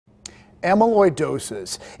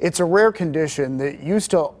Amyloidosis. It's a rare condition that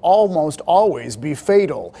used to almost always be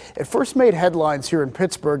fatal. It first made headlines here in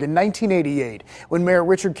Pittsburgh in 1988 when Mayor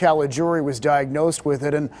Richard Caligiuri was diagnosed with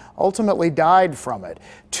it and ultimately died from it.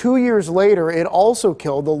 2 years later, it also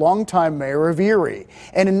killed the longtime mayor of Erie.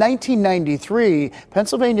 And in 1993,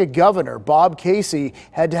 Pennsylvania Governor Bob Casey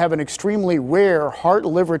had to have an extremely rare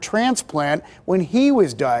heart-liver transplant when he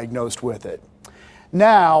was diagnosed with it.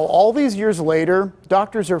 Now, all these years later,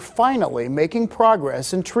 doctors are finally making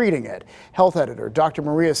progress in treating it. Health editor Dr.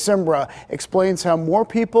 Maria Simbra explains how more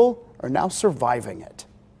people are now surviving it.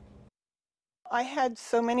 I had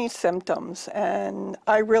so many symptoms, and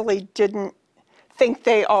I really didn't think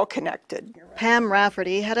they all connected. Pam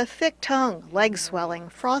Rafferty had a thick tongue, leg swelling,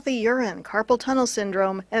 frothy urine, carpal tunnel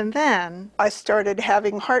syndrome, and then I started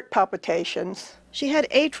having heart palpitations. She had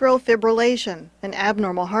atrial fibrillation, an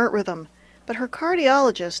abnormal heart rhythm. But her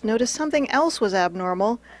cardiologist noticed something else was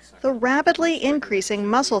abnormal, the rapidly increasing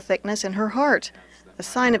muscle thickness in her heart, a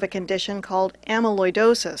sign of a condition called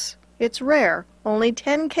amyloidosis. It's rare, only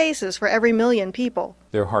 10 cases for every million people.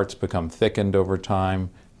 Their hearts become thickened over time,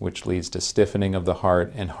 which leads to stiffening of the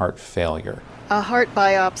heart and heart failure. A heart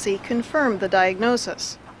biopsy confirmed the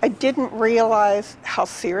diagnosis. I didn't realize how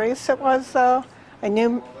serious it was, though. I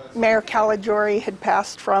knew Mayor Caligiuri had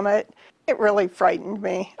passed from it. It really frightened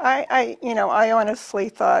me. I honestly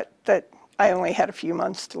thought that I only had a few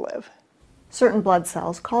months to live. Certain blood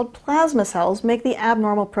cells, called plasma cells, make the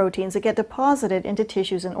abnormal proteins that get deposited into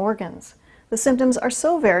tissues and organs. The symptoms are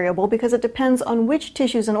so variable because it depends on which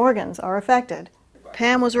tissues and organs are affected.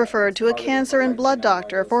 Pam was referred to a cancer and blood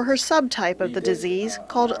doctor for her subtype of the disease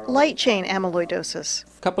called light chain amyloidosis.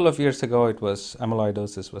 A couple of years ago,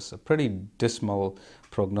 amyloidosis was a pretty dismal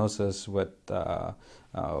prognosis with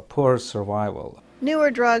poor survival.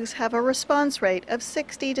 Newer drugs have a response rate of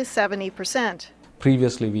 60 to 70%.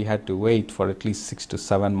 Previously, we had to wait for at least 6 to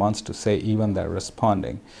 7 months to say even they're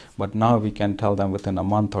responding, but now we can tell them within a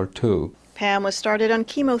month or two. Pam was started on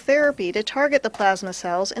chemotherapy to target the plasma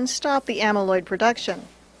cells and stop the amyloid production.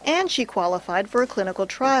 And she qualified for a clinical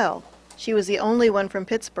trial. She was the only one from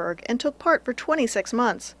Pittsburgh and took part for 26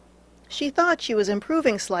 months. She thought she was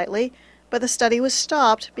improving slightly, but the study was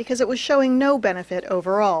stopped because it was showing no benefit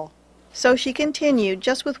overall. So she continued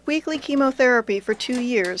just with weekly chemotherapy for 2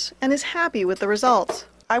 years and is happy with the results.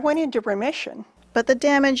 I went into remission. But the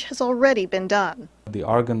damage has already been done. The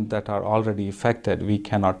organs that are already affected, we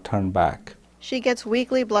cannot turn back. She gets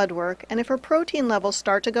weekly blood work, and if her protein levels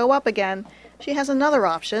start to go up again, she has another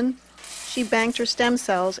option. She banked her stem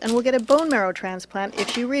cells and will get a bone marrow transplant if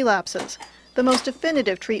she relapses, the most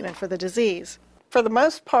definitive treatment for the disease. For the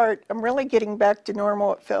most part, I'm really getting back to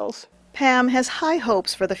normal, it feels. Pam has high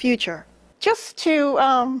hopes for the future. Just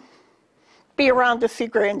to be around to see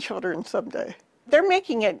grandchildren someday. They're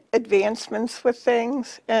making advancements with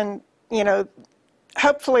things, and,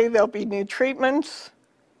 hopefully there'll be new treatments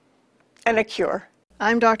and a cure.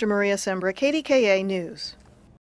 I'm Dr. Maria Simbra, KDKA News.